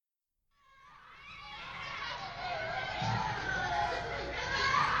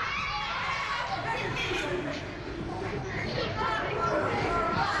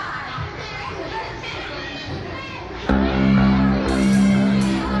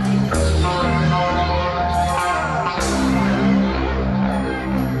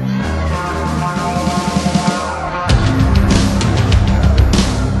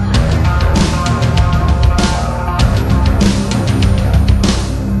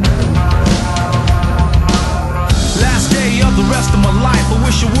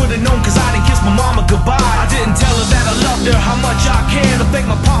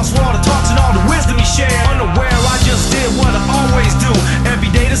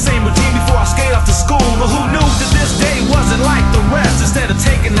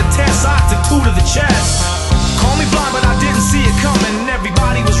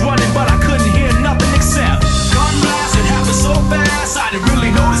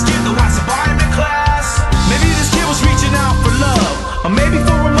this kid that wants to buy him in class. Maybe this kid was reaching out for love, or maybe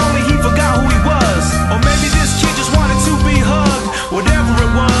for a moment he forgot who he was, or maybe this kid just wanted to be hugged. Whatever it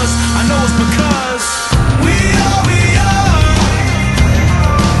was, I know it's because we are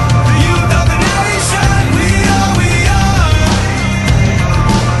the youth of the nation. We are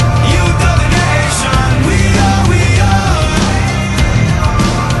youth of the nation. We are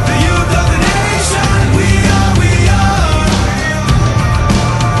the youth of the nation. We are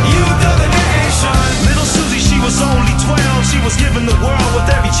youth of the nation. Little Susie, she was only 12. She was given the world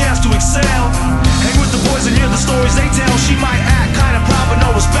with every chance to excel. Hang with the boys and hear the stories they tell. She might act kind of proud but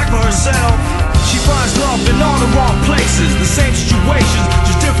no respect for herself. She finds love in all the wrong places. The same situations,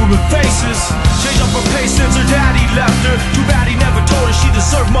 just different faces. Changed up her pace since her daddy left her. Too bad he never told her she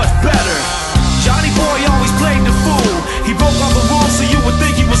deserved much better. Johnny boy always played the fool. He broke all the rules so you would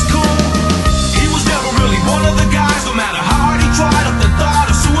think he was cool. He was never really one of the guys. No matter how hard he tried, up the thought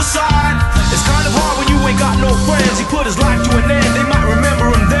of suicide. It's kind of hard when you ain't got no friends. He put his life to an end, they might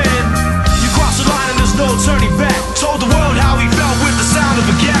remember him then. You cross the line and there's no turning back. Told the world how he felt with the sound of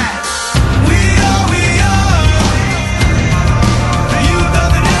a gat. We are the youth of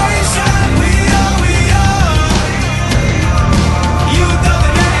the nation. We are youth of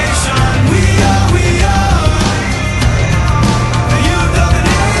the nation. We are the youth of the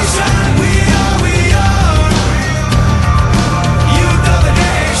nation. We are youth of the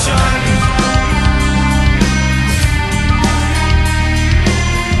nation.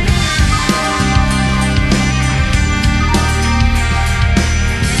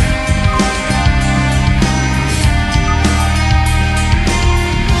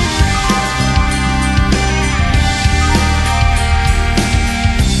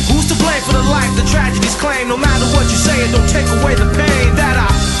 For the life the tragedies claim. No matter what you say, it don't take away the pain that I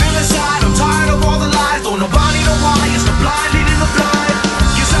feel inside. I'm tired of all the lies. Don't nobody know why. It's the blind leading the blind.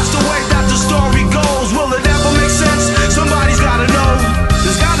 Guess that's the way that the story goes. Will it ever make sense? Somebody's gotta know.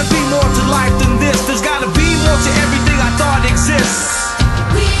 There's gotta be more to life than this. There's gotta be more to everything I thought exists.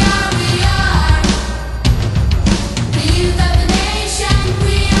 We are the youth of the nation.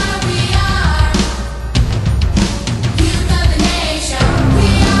 We are youth of the nation. We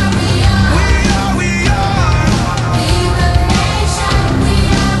are the youth of the nation. We are youth of the nation. We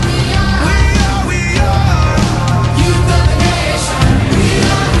are youth of the nation. Youth of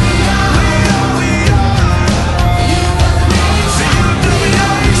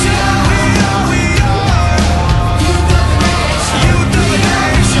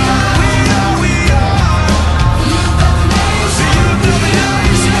the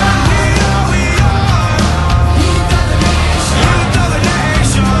nation.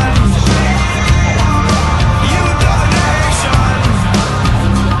 Youth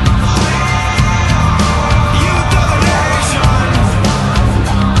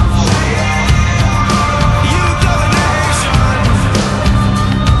of the nation. Youth of the nation.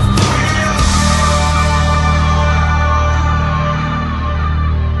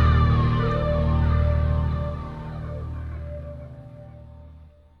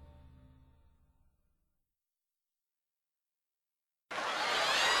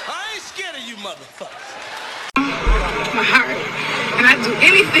 I ain't scared of you motherfuckers. My heart, and I'd do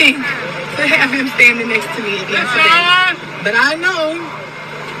anything to have him standing next to me again today. But I know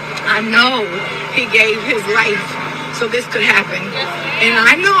he gave his life so this could happen. And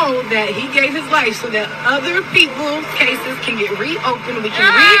I know that he gave his life so that other people's cases can get reopened. We can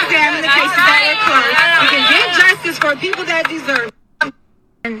re-examine the cases that are closed. We can get justice for people that deserve it.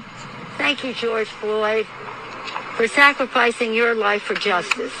 And thank you, George Floyd, for sacrificing your life for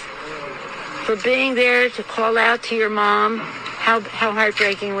justice, for being there to call out to your mom. How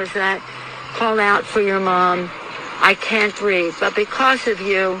heartbreaking was that? Call out for your mom. I can't breathe. But because of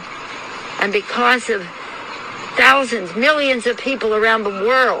you, and because of thousands, millions of people around the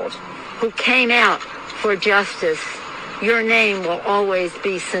world who came out for justice, your name will always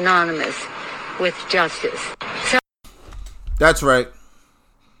be synonymous with justice. That's right.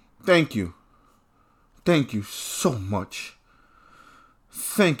 Thank you. Thank you so much.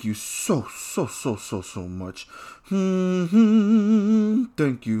 Thank you so much.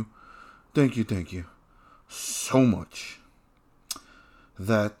 Thank you. Thank you so much.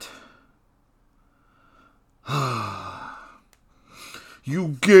 That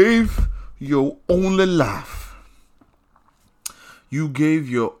you gave your only life. You gave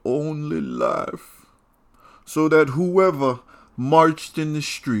your only life so that whoever marched in the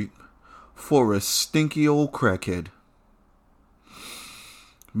street for a stinky old crackhead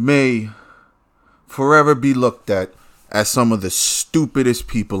may forever be looked at as some of the stupidest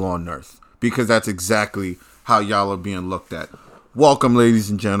people on earth. Because that's exactly how y'all are being looked at. Welcome, ladies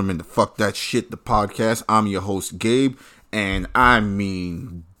and gentlemen, to Fuck That Shit, the podcast. I'm your host, Gabe, and I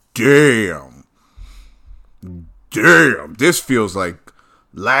mean, damn, this feels like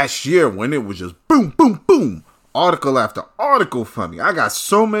last year when it was just boom, boom, boom, article after article from me. I got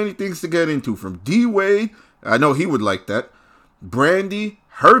so many things to get into, from D-Wade, I know he would like that, Brandy,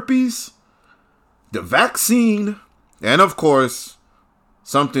 herpes, the vaccine, and of course,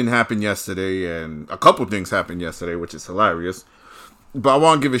 something happened yesterday, and a couple things happened yesterday, which is hilarious. But I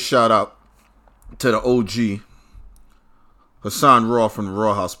want to give a shout out to the OG, Hassan Raw from the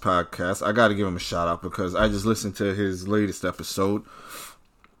Raw House podcast. I got to give him a shout out because I just listened to his latest episode,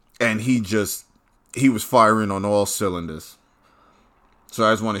 and he was firing on all cylinders. So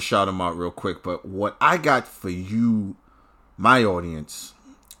I just want to shout him out real quick. But what I got for you, my audience,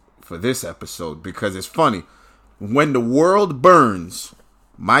 for this episode, because it's funny, when the world burns,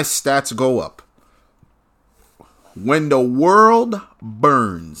 my stats go up. When the world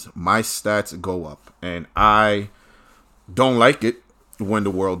burns, my stats go up. And I don't like it when the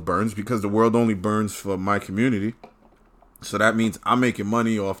world burns, because the world only burns for my community. So that means I'm making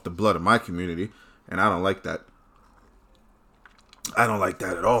money off the blood of my community. And I don't like that. I don't like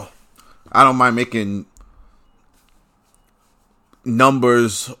that at all. I don't mind making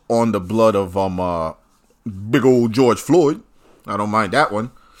numbers on the blood of big old George Floyd. I don't mind that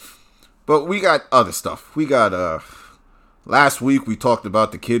one. But we got other stuff. We got, last week we talked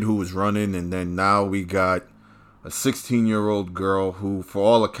about the kid who was running, and then now we got a 16-year-old girl who, for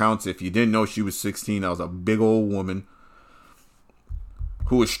all accounts, if you didn't know she was 16, that was a big old woman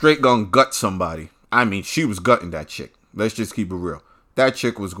who was straight gonna gut somebody. I mean, she was gutting that chick. Let's just keep it real. That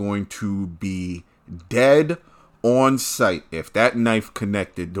chick was going to be dead on sight if that knife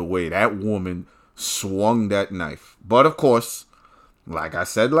connected the way that woman swung that knife. But of course, like I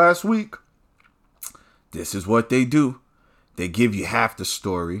said last week, this is what they do. They give you half the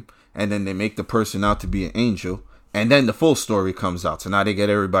story, and then they make the person out to be an angel, and then the full story comes out. So now they get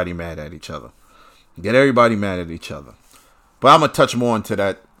everybody mad at each other. But I'm going to touch more into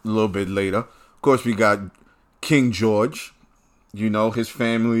that a little bit later. Of course, we got King George. You know, his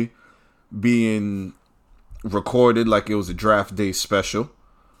family being recorded like it was a draft day special.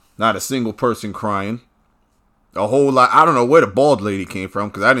 Not a single person crying. A whole lot. I don't know where the bald lady came from,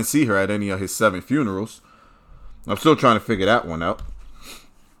 because I didn't see her at any of his 7 funerals. I'm still trying to figure that one out.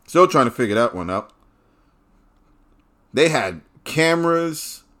 They had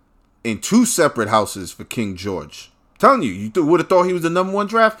cameras in 2 separate houses for King George. I'm telling you, you would have thought he was the number 1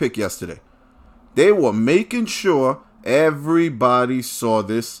 draft pick yesterday. They were making sure everybody saw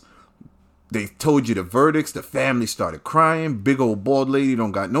this. They told you the verdicts. The family started crying. Big old bald lady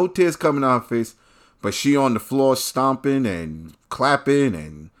don't got no tears coming out her face. But she on the floor stomping and clapping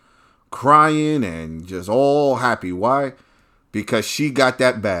and crying and just all happy. Why? Because she got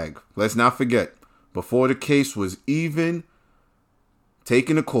that bag. Let's not forget, before the case was even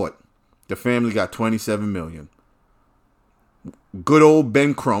taken to court, the family got $27 million. Good old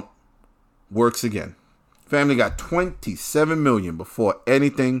Ben Crump works again. Family got $27 million before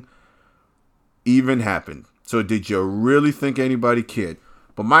anything even happened. So did you really think anybody cared?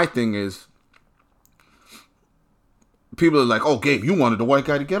 But my thing is, people are like, oh, Gabe, you wanted the white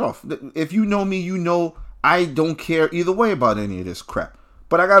guy to get off. If you know me, you know I don't care either way about any of this crap.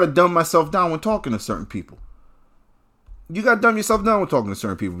 But I got to dumb myself down when talking to certain people. You got to dumb yourself down when talking to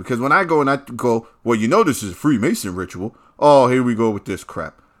certain people. Because when I go, well, you know this is a Freemason ritual. Oh, here we go with this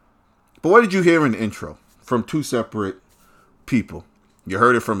crap. But what did you hear in the intro from 2 separate people? You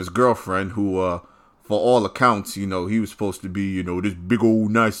heard it from his girlfriend who, for all accounts, you know, he was supposed to be, you know, this big old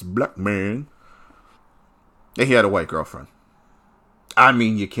nice black man. And he had a white girlfriend. I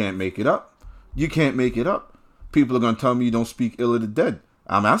mean, you can't make it up. People are going to tell me you don't speak ill of the dead.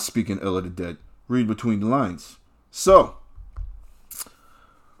 I'm not speaking ill of the dead. Read between the lines. So,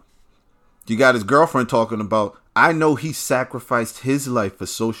 you got his girlfriend talking about, I know he sacrificed his life for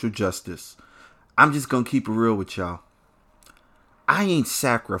social justice. I'm just going to keep it real with y'all. I ain't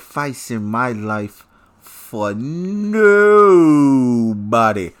sacrificing my life for nobody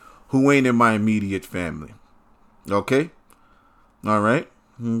who ain't in my immediate family. Okay? All right?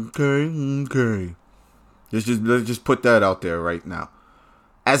 Okay. Let's just put that out there right now.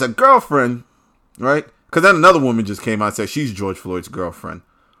 As a girlfriend, right? Because then another woman just came out and said she's George Floyd's girlfriend.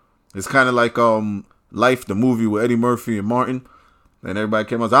 It's kind of like Life, the movie with Eddie Murphy and Martin. And everybody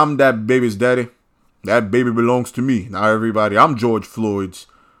came out and said, I'm that baby's daddy. That baby belongs to me. Now everybody, I'm George Floyd's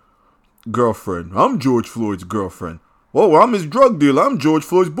girlfriend. I'm George Floyd's girlfriend. Oh, well, I'm his drug dealer. I'm George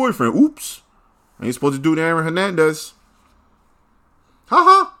Floyd's boyfriend. Oops. I ain't supposed to do the Aaron Hernandez.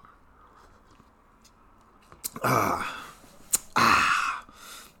 Ha ha.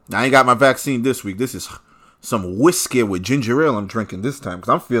 I ain't got my vaccine this week. This is some whiskey with ginger ale I'm drinking this time because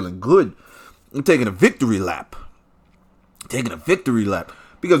I'm feeling good. I'm taking a victory lap.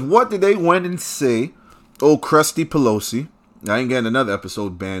 Because what did they went and say? Old Krusty Pelosi. I ain't getting another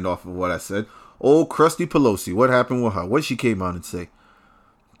episode banned off of what I said. Old Krusty Pelosi. What happened with her? What did she came out and say?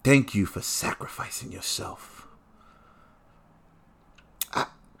 Thank you for sacrificing yourself.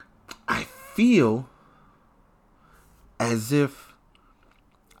 I feel as if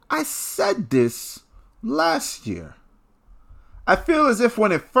I said this last year. I feel as if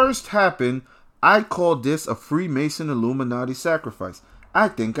when it first happened, I called this a Freemason Illuminati sacrifice. I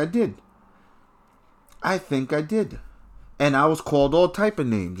think I did. And I was called all type of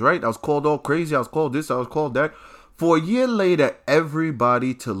names, right? I was called all crazy. I was called this. I was called that. For a year later,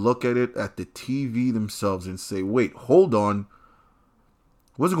 everybody to look at it at the TV themselves and say, wait, hold on.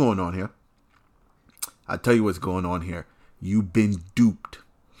 What's going on here? I'll tell you what's going on here. You've been duped.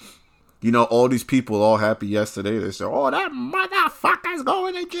 You know, all these people all happy yesterday. They said, oh, that motherfucker's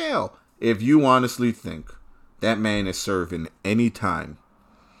going to jail. If you honestly think that man is serving any time,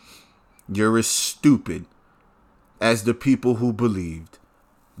 you're as stupid as the people who believed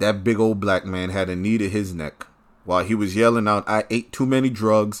that big old black man had a knee to his neck while he was yelling out, I ate too many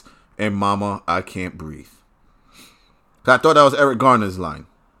drugs and mama, I can't breathe. I thought that was Eric Garner's line.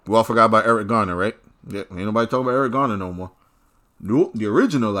 We all forgot about Eric Garner, right? Yeah, ain't nobody talking about Eric Garner no more. Nope, the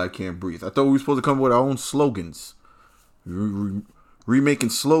original I can't breathe. I thought we were supposed to come up with our own slogans. Remaking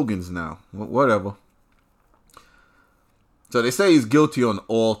slogans now. Whatever. So they say he's guilty on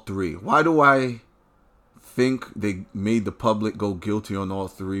all three. Why do I think they made the public go guilty on all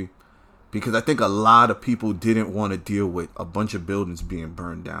three? Because I think a lot of people didn't want to deal with a bunch of buildings being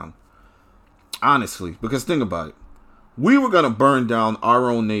burned down. Honestly, because think about it. We were going to burn down our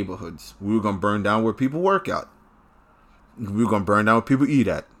own neighborhoods. We were going to burn down where people work out. We were going to burn down where people eat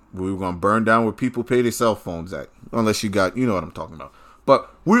at. We were going to burn down where people pay their cell phones at. Unless you know what I'm talking about.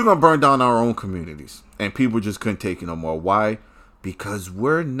 But we were going to burn down our own communities. And people just couldn't take it no more. Why? Because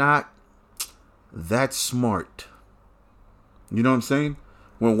we're not that smart. You know what I'm saying?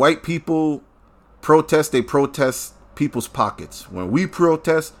 When white people protest, they protest people's pockets. When we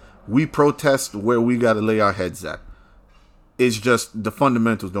protest where we got to lay our heads at. It's just the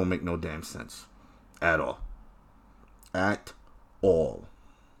fundamentals don't make no damn sense. At all. At all.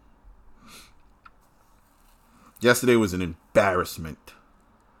 Yesterday was an embarrassment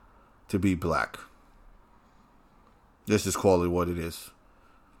to be black. Let's just call it what it is.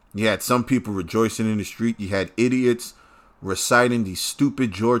 You had some people rejoicing in the street. You had idiots reciting these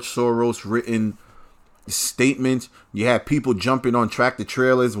stupid George Soros written statements. You had people jumping on tractor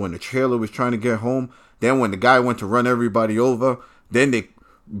trailers when the trailer was trying to get home. Then when the guy went to run everybody over, then they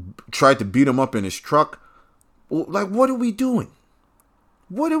tried to beat him up in his truck. Like, what are we doing?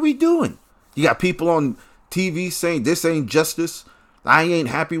 What are we doing? You got people on TV saying this ain't justice. I ain't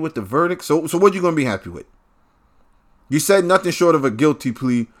happy with the verdict. So what you going to be happy with? You said nothing short of a guilty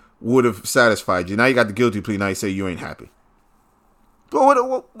plea would have satisfied you. Now you got the guilty plea. Now you say you ain't happy.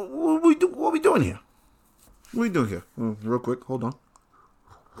 What we doing here? What we doing here? Real quick, hold on.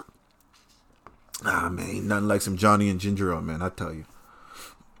 Ah, man, ain't nothing like some Johnny and ginger ale, man, I tell you.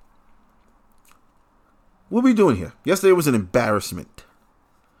 What we doing here? Yesterday was an embarrassment.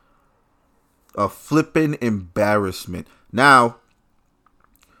 A flippin' embarrassment. Now,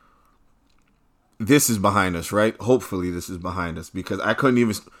 this is behind us, right? Hopefully this is behind us because I couldn't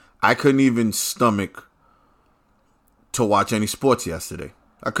even stomach to watch any sports yesterday.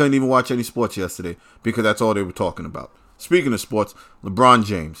 I couldn't even watch any sports yesterday because that's all they were talking about. Speaking of sports, LeBron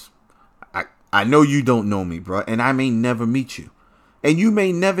James. I know you don't know me, bro, and I may never meet you. And you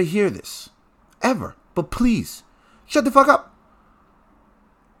may never hear this. Ever. But please, shut the fuck up.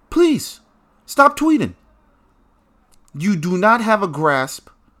 Please, stop tweeting. You do not have a grasp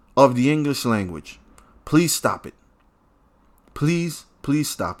of the English language. Please stop it. Please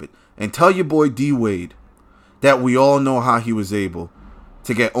stop it. And tell your boy D Wade that we all know how he was able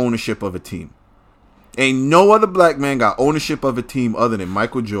to get ownership of a team. Ain't no other black man got ownership of a team other than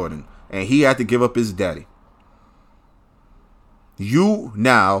Michael Jordan. And he had to give up his daddy. You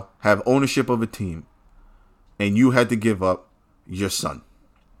now have ownership of a team. And you had to give up your son.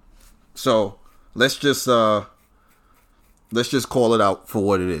 So let's just call it out for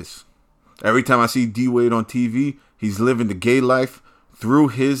what it is. Every time I see D Wade on TV, he's living the gay life through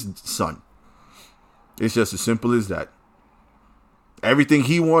his son. It's just as simple as that. Everything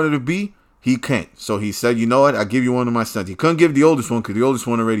he wanted to be, he can't. So he said, you know what? I'll give you one of my sons. He couldn't give the oldest one because the oldest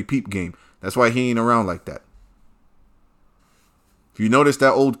one already peep game. That's why he ain't around like that. If you notice,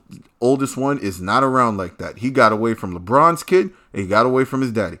 that oldest one is not around like that. He got away from LeBron's kid And he got away from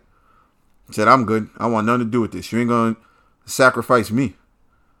his daddy. He said, I'm good. I want nothing to do with this. You ain't going to sacrifice me.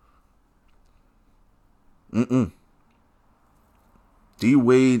 D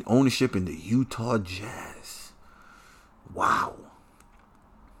Wade ownership in the Utah Jazz. Wow.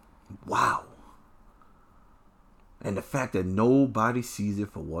 And the fact that nobody sees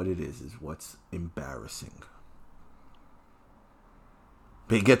it for what it is what's embarrassing.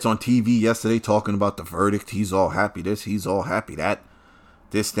 He gets on TV yesterday talking about the verdict. He's all happy this, he's all happy that.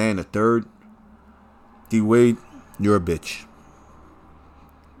 This, that, and the third. D Wade, you're a bitch.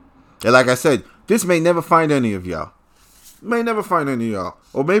 And like I said, this may never find any of y'all. May never find any of y'all.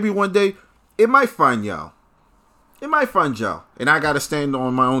 Or maybe one day, it might find y'all. It might find y'all. And I got to stand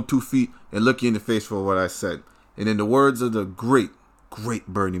on my own 2 feet and look you in the face for what I said. And in the words of the great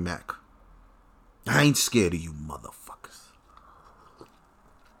Bernie Mac, I ain't scared of you motherfuckers.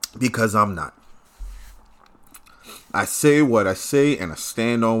 Because I'm not. I say what I say and I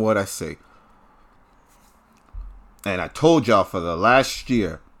stand on what I say. And I told y'all for the last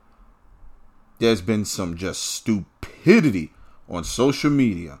year, there's been some just stupidity on social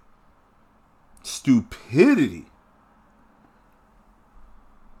media. Stupidity.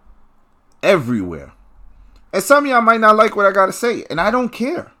 Everywhere. And some of y'all might not like what I gotta say. And I don't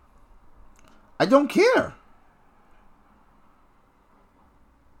care. I don't care.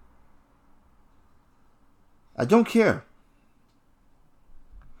 I don't care.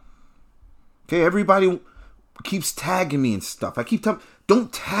 Okay, everybody keeps tagging me and stuff. I keep telling,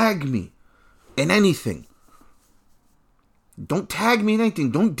 don't tag me in anything. Don't tag me in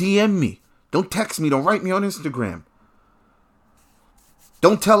anything. Don't DM me. Don't text me. Don't write me on Instagram.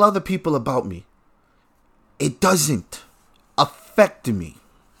 Don't tell other people about me. It doesn't affect me.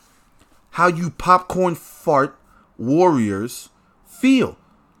 How you popcorn fart warriors feel.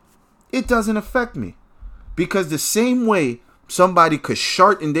 It doesn't affect me. Because the same way somebody could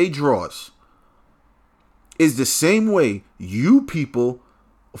shart in their drawers is the same way you people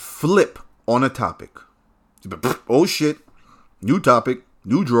flip on a topic. Oh shit. New topic.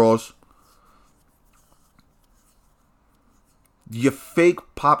 New drawers. Your fake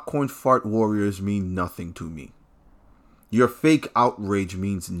popcorn fart warriors mean nothing to me. Your fake outrage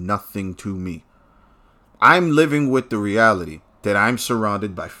means nothing to me. I'm living with the reality that I'm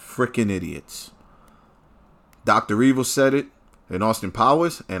surrounded by freaking idiots. Dr. Evil said it in Austin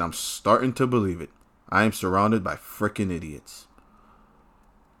Powers, and I'm starting to believe it. I am surrounded by freaking idiots.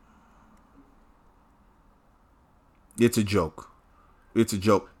 It's a joke. It's a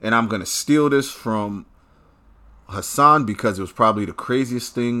joke. And I'm going to steal this from Hassan because it was probably the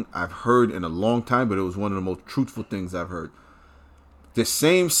craziest thing I've heard in a long time, but it was one of the most truthful things I've heard. The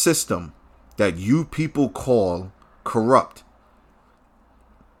same system that you people call corrupt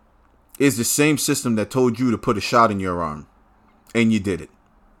is the same system that told you to put a shot in your arm, and you did it.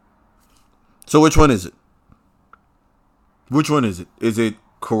 So which one is it? Which one is it? Is it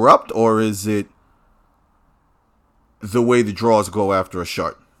corrupt or is it the way the draws go after a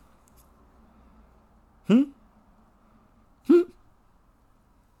shark?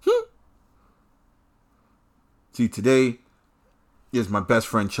 See, today is my best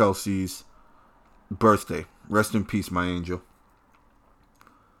friend Chelsea's birthday. Rest in peace, my angel.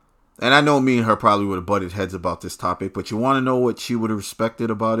 And I know me and her probably would have butted heads about this topic, but you want to know what she would have respected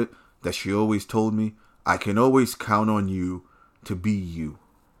about it? That she always told me, I can always count on you to be you.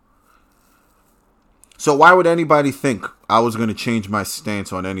 So why would anybody think I was going to change my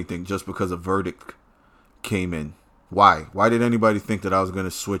stance on anything just because a verdict came in? Why? Why did anybody think that I was going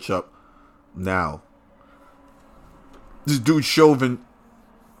to switch up now? This dude Chauvin,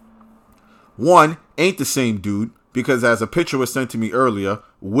 one, ain't the same dude, because as a picture was sent to me earlier,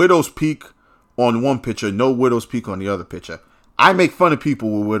 Widow's Peak on one picture, no Widow's Peak on the other picture. I make fun of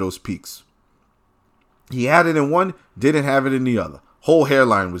people with Widow's Peaks. He had it in one, didn't have it in the other. Whole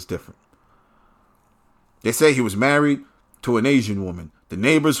hairline was different. They say he was married to an Asian woman. The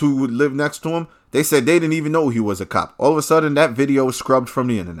neighbors who would live next to him, they said they didn't even know he was a cop. All of a sudden, that video was scrubbed from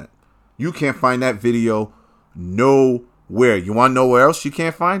the internet. You can't find that video nowhere. You want to know where else you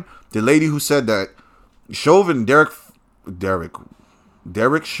can't find? The lady who said that Chauvin, Derek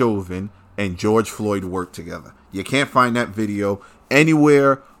Chauvin and George Floyd worked together. You can't find that video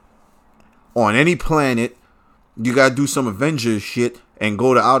anywhere on any planet. You gotta do some Avengers shit and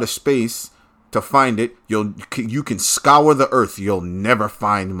go to outer space to find it. You can scour the earth. You'll never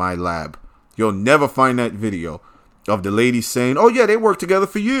find my lab. You'll never find that video of the lady saying, oh yeah, they worked together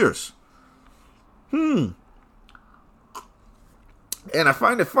for years. And I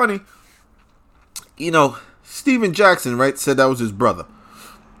find it funny, you know, Steven Jackson, right, said that was his brother.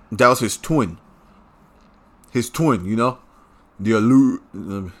 That was his twin. His twin, you know.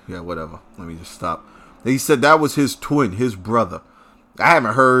 Yeah, whatever. Let me just stop. He said that was his twin, his brother. I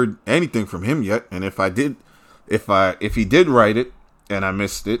haven't heard anything from him yet, and if he did write it and I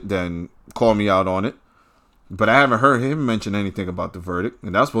missed it, then call me out on it. But I haven't heard him mention anything about the verdict,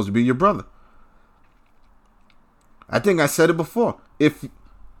 and that's supposed to be your brother. I think I said it before. If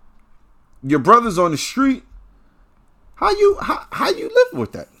your brother's on the street, how you live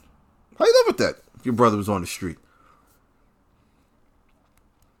with that? How you live with that if your brother was on the street?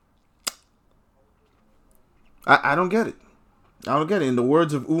 I don't get it. I don't get it. In the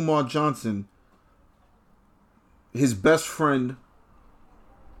words of Umar Johnson, his best friend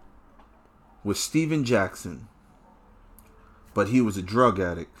was Steven Jackson, but he was a drug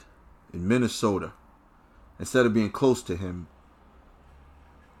addict in Minnesota. Instead of being close to him,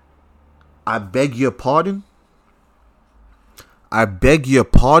 I beg your pardon? I beg your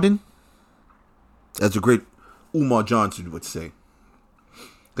pardon? As a great Umar Johnson would say.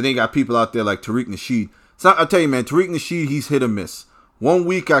 Then you got people out there like Tariq Nasheed. So I'll tell you, man, Tariq Nasheed, he's hit or miss. 1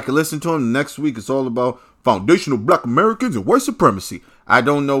 week I can listen to him. The next week it's all about foundational black Americans and white supremacy. I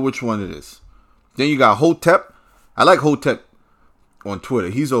don't know which one it is. Then you got Hotep. I like Hotep on Twitter.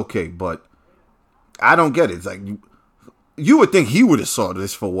 He's okay, but I don't get it. It's like you would think he would have saw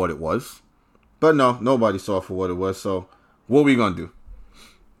this for what it was. But no, nobody saw it for what it was. So what we gonna do?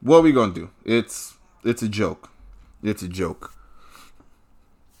 What we gonna do? It's a joke. It's a joke.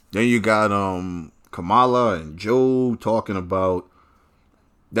 Then you got Kamala and Joe talking about,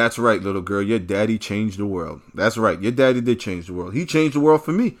 that's right, little girl, your daddy changed the world. That's right, your daddy did change the world. He changed the world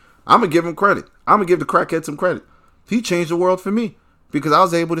for me. I'm going to give him credit. I'm going to give the crackhead some credit. He changed the world for me because I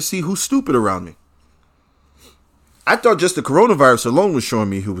was able to see who's stupid around me. I thought just the coronavirus alone was showing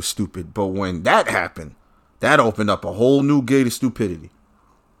me who was stupid. But when that happened, that opened up a whole new gate of stupidity.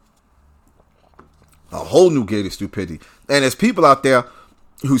 A whole new gate of stupidity. And there's people out there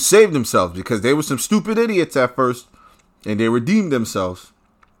who saved themselves because they were some stupid idiots at first and they redeemed themselves.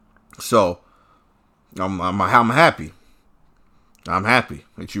 So I'm happy. I'm happy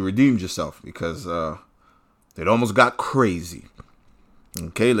that you redeemed yourself because it almost got crazy.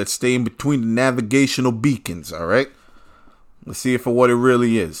 Okay, let's stay in between the navigational beacons, all right? Let's see it for what it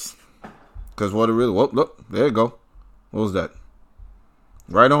really is. Because what it really... Whoa, look, there you go. What was that?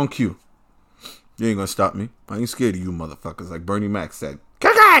 Right on cue. You ain't gonna stop me. I ain't scared of you motherfuckers, like Bernie Mac said.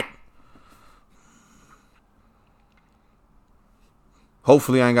 Kick it!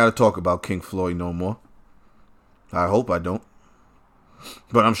 Hopefully I ain't gotta talk about King Floyd no more. I hope I don't.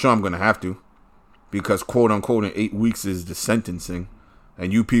 But I'm sure I'm gonna have to. Because quote unquote in 8 weeks is the sentencing.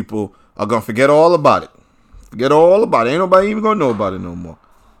 And you people are gonna forget all about it. Forget all about it. Ain't nobody even gonna know about it no more.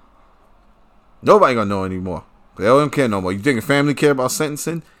 Nobody gonna know anymore. They don't care no more. You think a family care about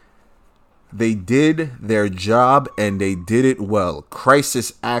sentencing? They did their job and they did it well.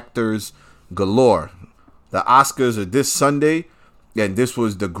 Crisis actors galore. The Oscars are this Sunday, and this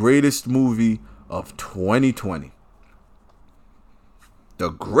was the greatest movie of 2020. The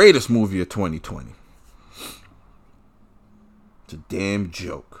greatest movie of 2020. It's a damn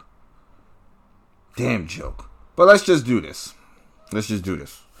joke. Damn joke. But let's just do this.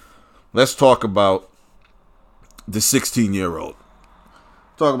 Let's talk about the 16-year-old.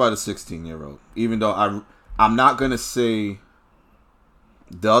 Talk about a 16-year-old. Even though I'm not going to say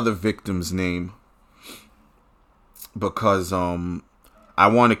the other victim's name because I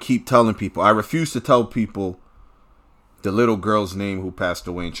want to keep telling people. I refuse to tell people the little girl's name who passed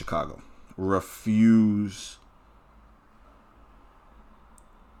away in Chicago. Refuse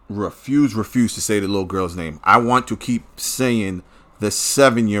to say the little girl's name. I want to keep saying the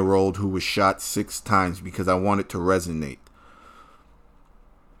 7-year-old who was shot 6 times because I want it to resonate.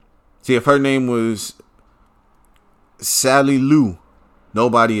 See, if her name was Sally Lou,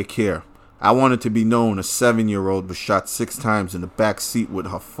 nobody would care. I want it to be known a 7-year-old was shot 6 times in the back seat with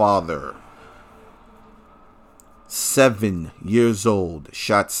her father. 7 years old,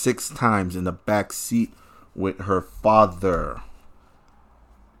 shot 6 times in the back seat with her father.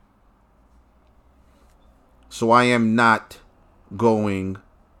 So I am not going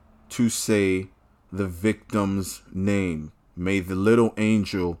to say the victim's name. May the little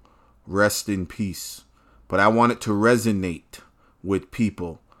angel rest in peace. But I want it to resonate with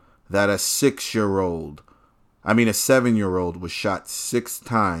people that a 7-year-old was shot 6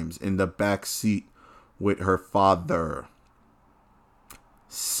 times in the back seat with her father.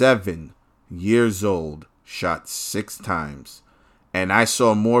 7 years old, shot 6 times. And I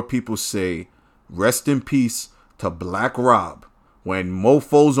saw more people say, rest in peace to Black Rob, when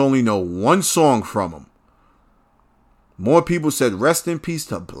mofos only know one song from him. More people said rest in peace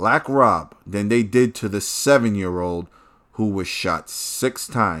to Black Rob than they did to the 7-year-old who was shot 6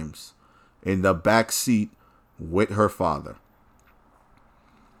 times in the back seat with her father.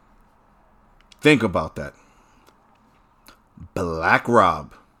 Think about that. Black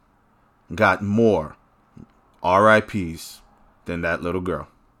Rob got more RIPs than that little girl.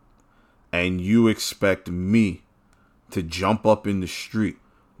 And you expect me to jump up in the street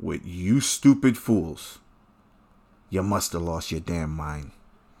with you stupid fools? You must have lost your damn mind.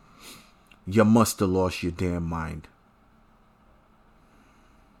 You must have lost your damn mind.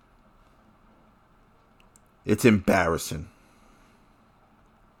 It's embarrassing.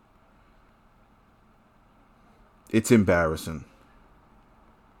 It's embarrassing.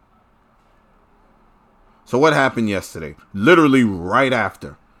 So what happened yesterday? Literally right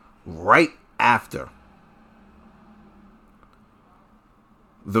after.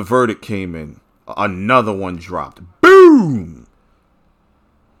 The verdict came in. Another one dropped. Boom!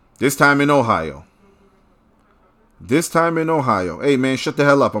 This time in Ohio. Hey, man, shut the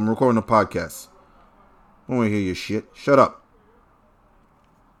hell up. I'm recording a podcast. I don't want to hear your shit. Shut up.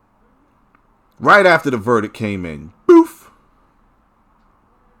 Right after the verdict came in. Boof!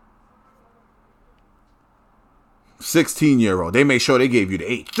 16-year-old. They made sure they gave you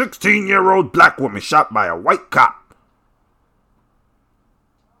the age. 16-year-old black woman shot by a white cop.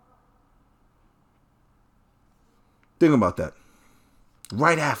 Think about that.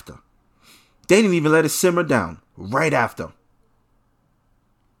 Right after. They didn't even let it simmer down. Right after.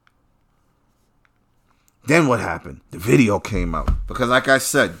 Then what happened? The video came out. Because like I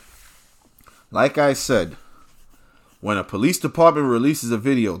said, when a police department releases a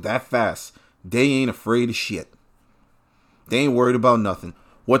video that fast, they ain't afraid of shit. They ain't worried about nothing.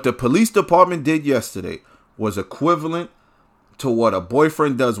 What the police department did yesterday was equivalent to what a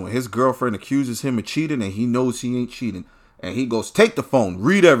boyfriend does when his girlfriend accuses him of cheating and he knows he ain't cheating. And he goes, take the phone,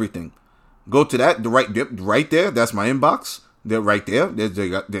 read everything. Go to that, right there. That's my inbox. They're right there.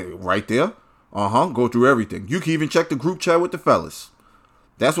 They're right there. Go through everything. You can even check the group chat with the fellas.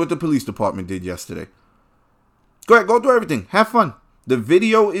 That's what the police department did yesterday. Go ahead, go through everything. Have fun. The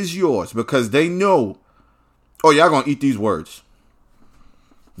video is yours because they know. Oh, y'all gonna eat these words.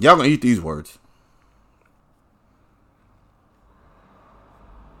 Y'all gonna eat these words.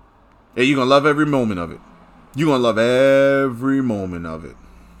 Hey, you're gonna love every moment of it. You're gonna love every moment of it.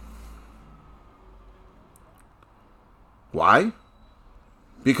 Why?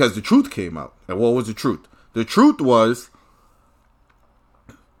 Because the truth came out. And what was the truth? The truth was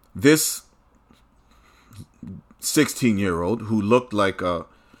this 16-year-old who looked like a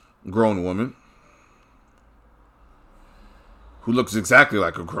grown woman, who looks exactly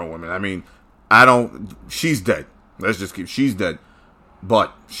like a grown woman. I mean, she's dead. She's dead.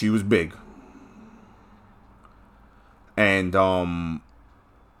 But she was big. And, so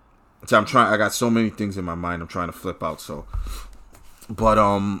I got so many things in my mind I'm trying to flip out, But,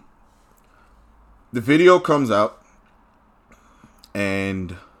 the video comes out,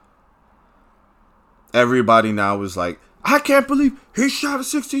 and everybody now is like, I can't believe he shot a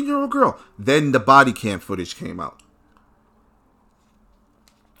 16-year-old girl. Then the body cam footage came out.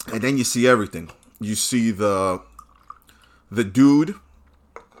 And then you see everything. You see the dude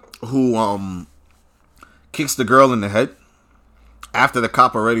who kicks the girl in the head after the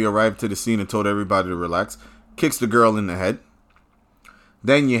cop already arrived to the scene and told everybody to relax. Kicks the girl in the head.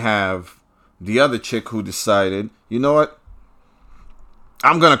 Then you have the other chick who decided, you know what?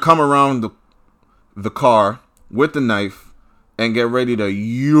 I'm going to come around the car with the knife and get ready to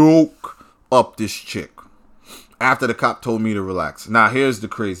yoke up this chick after the cop told me to relax. Now, here's the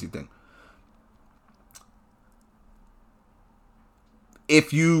crazy thing.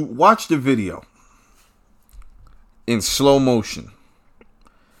 If you watch the video in slow motion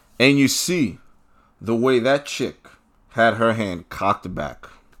and you see the way that chick had her hand cocked back,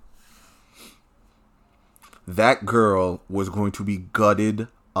 that girl was going to be gutted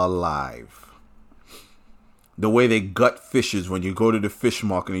alive. The way they gut fishes when you go to the fish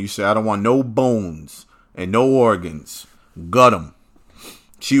market and you say, I don't want no bones and no organs. Gut them.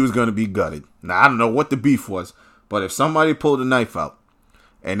 She was going to be gutted. Now, I don't know what the beef was, but if somebody pulled a knife out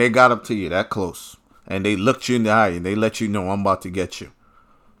and they got up to you that close and they looked you in the eye and they let you know I'm about to get you,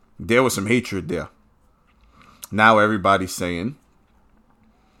 there was some hatred there. Now everybody's saying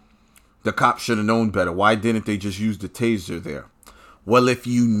the cops should have known better. Why didn't they just use the taser there? Well, if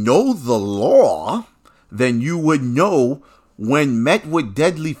you know the law, then you would know when met with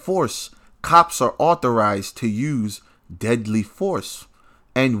deadly force, cops are authorized to use deadly force.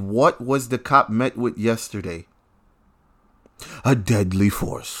 And what was the cop met with yesterday? A deadly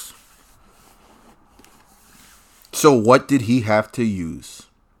force. So what did he have to use?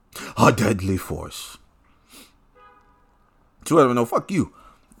 A deadly force. So whatever, no, fuck you.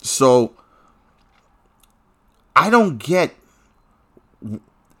 So I don't get,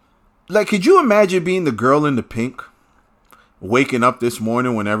 like, could you imagine being the girl in the pink, waking up this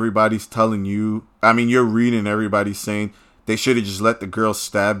morning when everybody's telling you, I mean, you're reading everybody saying they should have just let the girl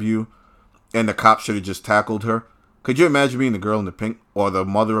stab you and the cop should have just tackled her? Could you imagine being the girl in the pink, or the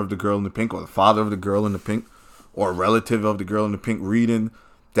mother of the girl in the pink, or the father of the girl in the pink, or a relative of the girl in the pink, reading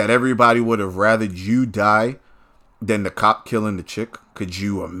that everybody would have rather you die than the cop killing the chick? Could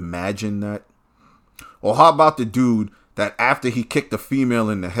you imagine that? Or how about the dude that after he kicked the female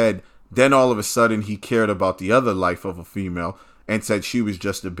in the head, then all of a sudden he cared about the other life of a female and said she was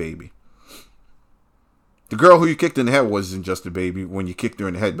just a baby? The girl who you kicked in the head wasn't just a baby when you kicked her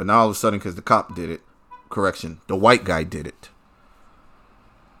in the head, but now all of a sudden, because the cop did it, correction, the white guy did it,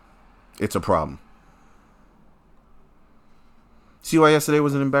 it's a problem. See why yesterday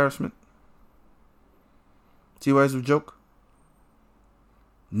was an embarrassment? See why it's a joke?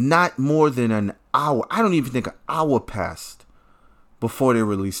 Not more than an hour, I don't even think an hour passed before they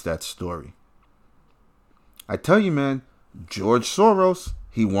released that story. I tell you, man, George Soros,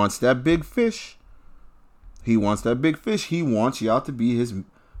 he wants that big fish. He wants that big fish. He wants y'all to be his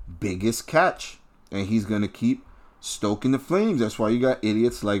biggest catch. And he's going to keep stoking the flames. That's why you got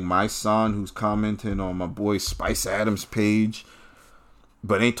idiots like my son who's commenting on my boy Spice Adams' page,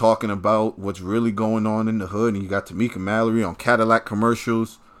 but ain't talking about what's really going on in the hood. And you got Tamika Mallory on Cadillac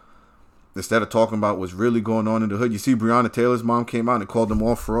commercials instead of talking about what's really going on in the hood. You see Breonna Taylor's mom came out and called them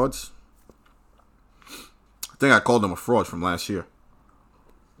all frauds. I think I called them a fraud from last year.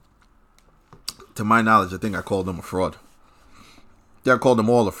 To my knowledge, I think I called them a fraud. I called them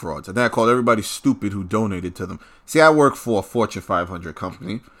all the frauds. I think I called everybody stupid who donated to them. See, I work for a Fortune 500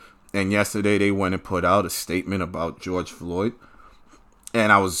 company, and yesterday they went and put out a statement about George Floyd.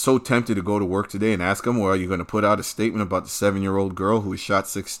 And I was so tempted to go to work today and ask them, well, are you going to put out a statement about the 7-year-old girl who was shot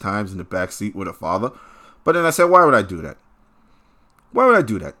 6 times in the backseat with her father? But then I said, why would I do that? Why would I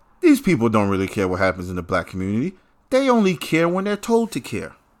do that? These people don't really care what happens in the black community. They only care when they're told to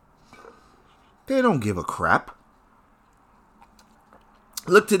care. They don't give a crap.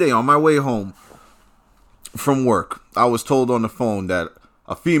 Look, today on my way home from work, I was told on the phone that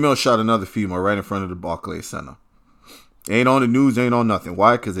a female shot another female right in front of the Barclays Center. Ain't on the news, ain't on nothing.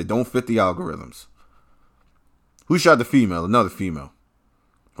 Why? Because they don't fit the algorithms. Who shot the female? Another female.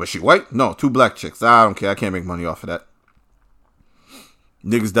 Was she white? No, 2 black chicks. I don't care. I can't make money off of that.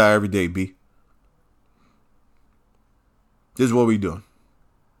 Niggas die every day, B. This is what we doing.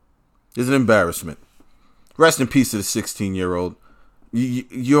 It's an embarrassment. Rest in peace to the 16-year-old.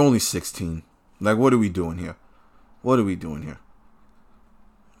 You're only 16. Like, what are we doing here? What are we doing here?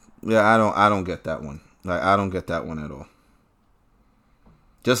 Yeah, I don't get that one. Like, I don't get that one at all.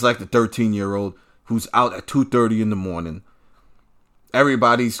 Just like the 13-year-old who's out at 2:30 in the morning.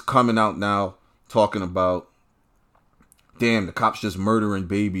 Everybody's coming out now talking about, damn, the cops just murdering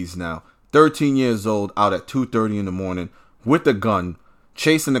babies now. 13 years old out at 2:30 in the morning with a gun,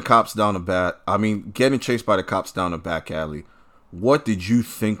 chasing the cops down getting chased by the cops down a back alley. What did you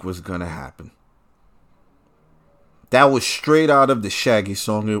think was going to happen? That was straight out of the Shaggy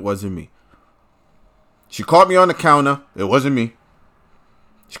song, It Wasn't Me. She caught me on the counter, it wasn't me.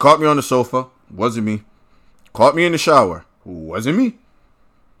 She caught me on the sofa, wasn't me. Caught me in the shower, wasn't me.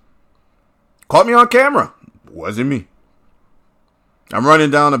 Caught me on camera, wasn't me. I'm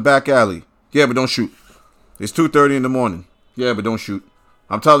running down a back alley. Yeah, but don't shoot. It's 2:30 in the morning. Yeah, but don't shoot.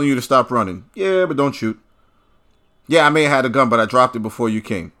 I'm telling you to stop running. Yeah, but don't shoot. Yeah, I may have had a gun, but I dropped it before you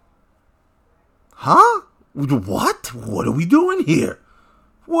came. Huh? What? What are we doing here?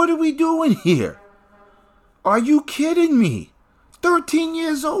 What are we doing here? Are you kidding me? 13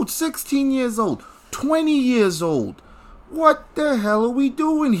 years old, 16 years old, 20 years old. What the hell are we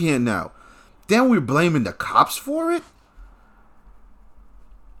doing here now? Then we're blaming the cops for it?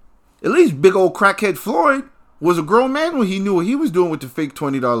 At least big old crackhead Floyd was a grown man when he knew what he was doing with the fake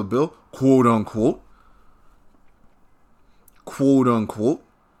 $20 bill, quote unquote. Quote unquote.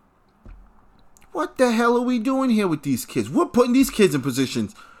 What the hell are we doing here with these kids? We're putting these kids in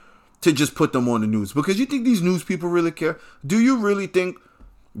positions to just put them on the news. Because you think these news people really care? Do you really think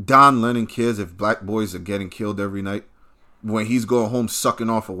Don Lennon cares if black boys are getting killed every night? When he's going home sucking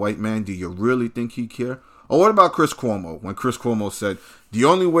off a white man, do you really think he care? Or what about Chris Cuomo? When Chris Cuomo said, the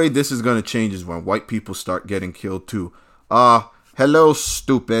only way this is going to change is when white people start getting killed too. Hello,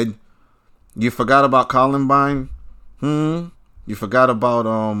 stupid. You forgot about Columbine? You forgot about,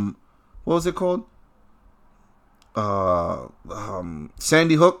 what was it called?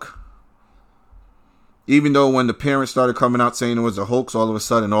 Sandy Hook. Even though when the parents started coming out saying it was a hoax, all of a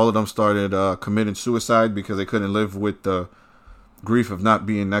sudden all of them started committing suicide because they couldn't live with the grief of not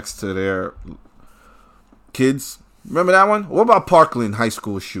being next to their kids. Remember that one? What about Parkland High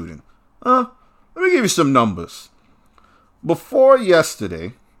School shooting? Let me give you some numbers. Before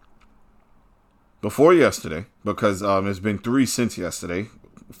yesterday, because it's been 3 since yesterday,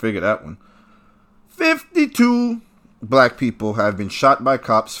 figure that one. 52 black people have been shot by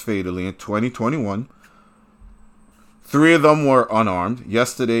cops fatally in 2021. 3 of them were unarmed.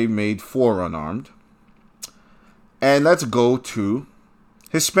 Yesterday made 4 unarmed. And let's go to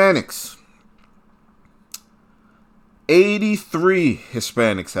Hispanics. 83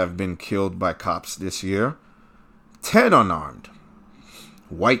 Hispanics have been killed by cops this year. 10 unarmed.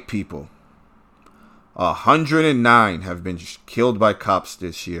 White people. 109 have been killed by cops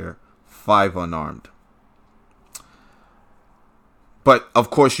this year. 5 unarmed. But, of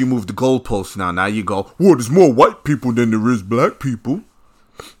course, you move the goalposts now. Now you go, well, there's more white people than there is black people.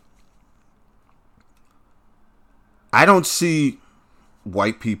 I don't see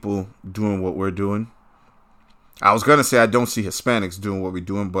white people doing what we're doing. I was going to say I don't see Hispanics doing what we're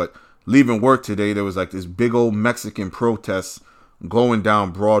doing, but leaving work today, there was like this big old Mexican protest going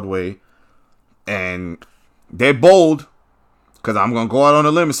down Broadway. And they're bold, because I'm going to go out on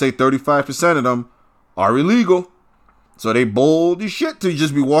a limb and say 35% of them are illegal. So they bold as shit to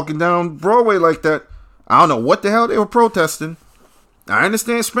just be walking down Broadway like that. I don't know what the hell they were protesting. I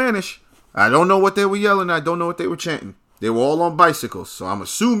understand Spanish. I don't know what they were yelling. I don't know what they were chanting. They were all on bicycles. So I'm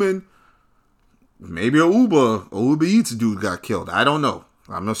assuming maybe a Uber Eats dude got killed. I don't know.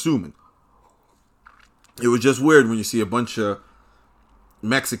 I'm assuming. It was just weird when you see a bunch of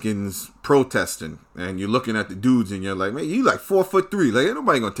Mexicans protesting and you're looking at the dudes and you're like, man, you like 4'3". Like, ain't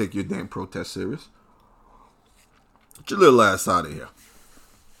nobody gonna take your damn protest serious. Get your little ass out of here.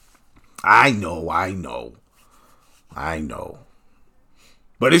 I know.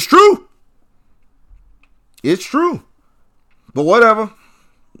 But it's true. It's true. But whatever.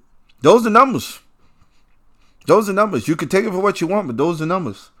 Those are numbers. You can take it for what you want, but those are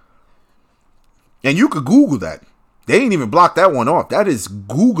numbers. And you could Google that. They ain't even blocked that one off. That is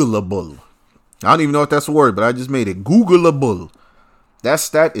Googleable. I don't even know if that's a word, but I just made it Googleable. That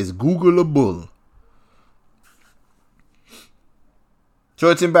stat is Googleable. So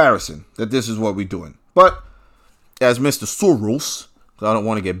it's embarrassing that this is what we're doing. But as Mr. Soros, because I don't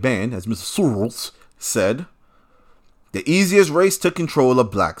want to get banned, as Mr. Soros said, the easiest race to control are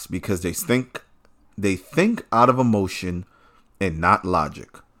blacks because they think out of emotion and not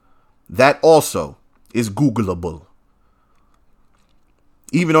logic. That also is Googleable.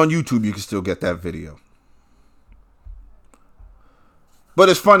 Even on YouTube, you can still get that video. But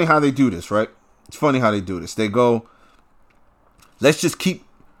it's funny how they do this, right? It's funny how they do this. They go, let's just keep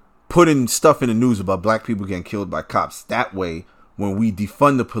putting stuff in the news about black people getting killed by cops. That way, when we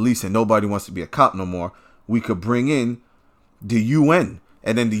defund the police and nobody wants to be a cop no more, we could bring in the UN.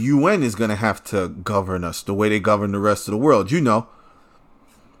 And then the UN is going to have to govern us the way they govern the rest of the world. You know,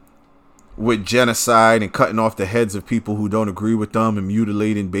 with genocide and cutting off the heads of people who don't agree with them and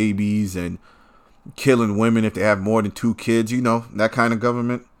mutilating babies and killing women if they have more than 2 kids. You know, that kind of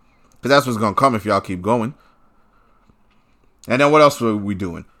government. Because that's what's going to come if y'all keep going. And then what else were we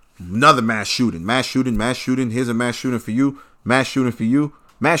doing? Another mass shooting. Mass shooting. Here's a mass shooting for you. Mass shooting for you.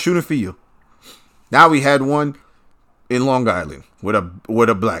 Mass shooting for you. Now we had one in Long Island with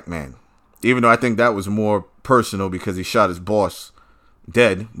a black man. Even though I think that was more personal because he shot his boss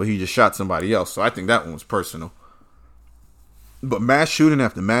dead, but he just shot somebody else. So I think that one was personal. But mass shooting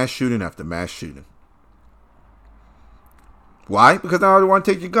after mass shooting after mass shooting. Why? Because now they want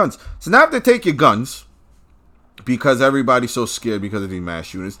to take your guns. So now if they take your guns, because everybody's so scared because of these mass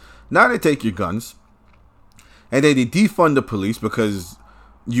shootings, now they take your guns, and then they defund the police because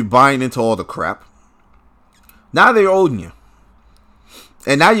you buying into all the crap. Now they're holding you.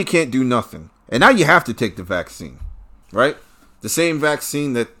 And now you can't do nothing. And now you have to take the vaccine. Right? The same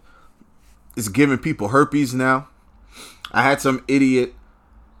vaccine that is giving people herpes now. I had some idiot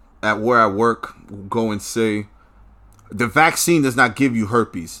at where I work go and say, the vaccine does not give you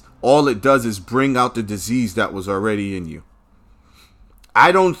herpes. All it does is bring out the disease that was already in you.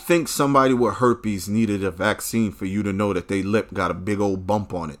 I don't think somebody with herpes needed a vaccine for you to know that their lip got a big old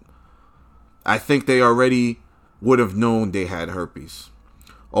bump on it. I think they already would have known they had herpes.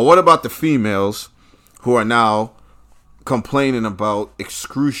 Or what about the females who are now complaining about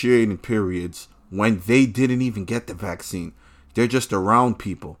excruciating periods when they didn't even get the vaccine? They're just around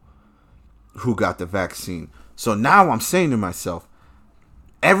people who got the vaccine. So now I'm saying to myself,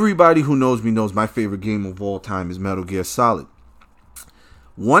 everybody who knows me knows my favorite game of all time is Metal Gear Solid.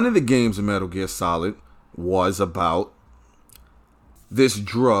 One of the games of Metal Gear Solid was about this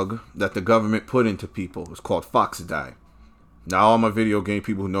drug that the government put into people. It was called Foxidie. Now, all my video game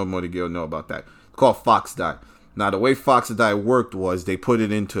people who know more than Gil know about that. It's called Fox Die. Now, the way Fox Die worked was they put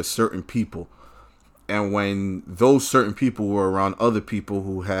it into certain people. And when those certain people were around other people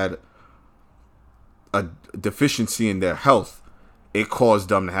who had a deficiency in their health, it caused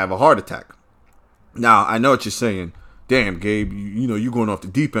them to have a heart attack. Now, I know what you're saying. Damn, Gabe, you're going off the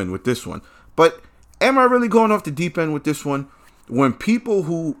deep end with this one. But am I really going off the deep end with this one? When people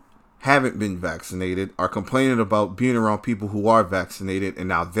who haven't been vaccinated are complaining about being around people who are vaccinated and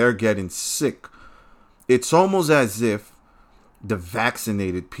now they're getting sick, it's almost as if the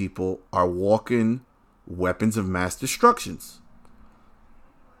vaccinated people are walking weapons of mass destruction.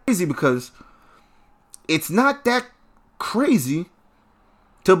 Crazy, because it's not that crazy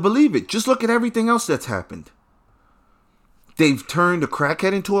to believe it. Just look at everything else that's happened. They've turned a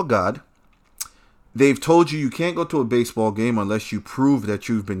crackhead into a god. They've told you can't go to a baseball game unless you prove that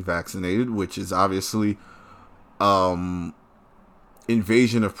you've been vaccinated, which is obviously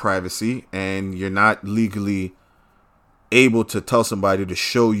invasion of privacy, and you're not legally able to tell somebody to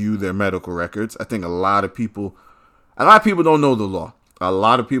show you their medical records. I think a lot of people don't know the law. A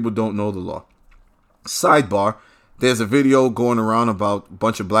lot of people don't know the law. Sidebar, there's a video going around about a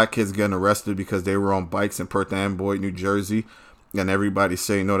bunch of black kids getting arrested because they were on bikes in Perth Amboy, New Jersey, and everybody's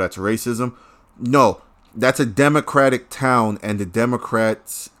saying, no, that's racism. No, that's a Democratic town, and the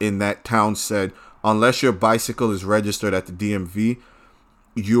Democrats in that town said, unless your bicycle is registered at the DMV,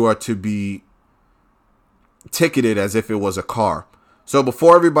 you are to be ticketed as if it was a car. So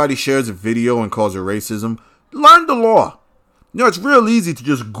before everybody shares a video and calls it racism, learn the law. It's real easy to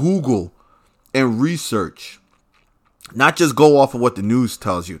just Google and research, not just go off of what the news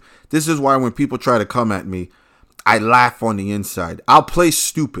tells you. This is why when people try to come at me, I laugh on the inside. I'll play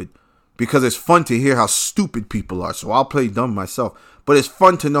stupid because it's fun to hear how stupid people are. So I'll play dumb myself. But it's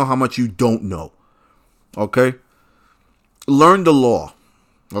fun to know how much you don't know. Okay? Learn the law.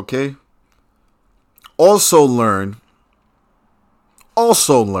 Okay? Also learn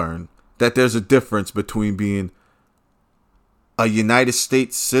that there's a difference between being a United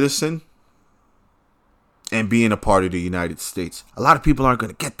States citizen and being a part of the United States. A lot of people aren't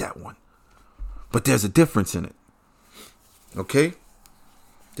going to get that one. But there's a difference in it. Okay?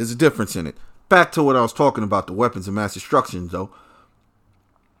 There's a difference in it. Back to what I was talking about, the weapons of mass destruction, though.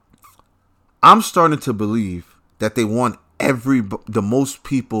 I'm starting to believe that they want the most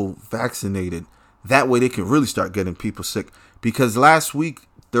people vaccinated. That way they can really start getting people sick. Because last week,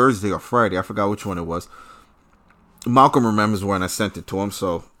 Thursday or Friday, I forgot which one it was, Malcolm remembers when I sent it to him,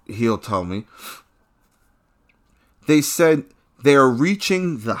 so he'll tell me. They said they are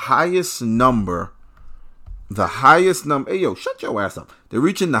reaching the highest number. Hey, yo, shut your ass up. They're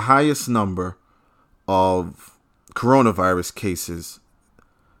reaching the highest number of coronavirus cases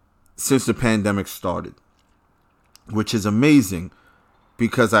since the pandemic started, which is amazing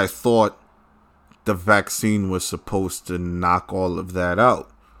because I thought the vaccine was supposed to knock all of that out.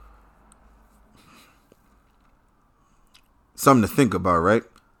 Something to think about, right?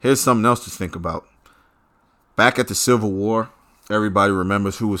 Here's something else to think about. Back at the Civil War, everybody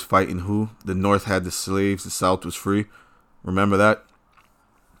remembers who was fighting who. The North had the slaves, the South was free. Remember that?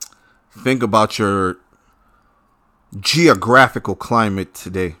 Think about your geographical climate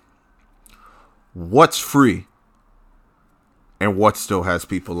today. What's free and what still has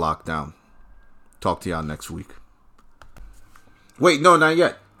people locked down? Talk to y'all next week. Wait, no, not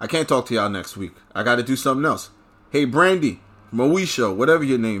yet. I can't talk to y'all next week. I got to do something else. Hey, Brandy, Moesha, whatever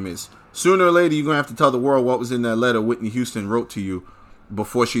your name is. Sooner or later, you're going to have to tell the world what was in that letter Whitney Houston wrote to you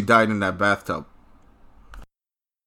before she died in that bathtub.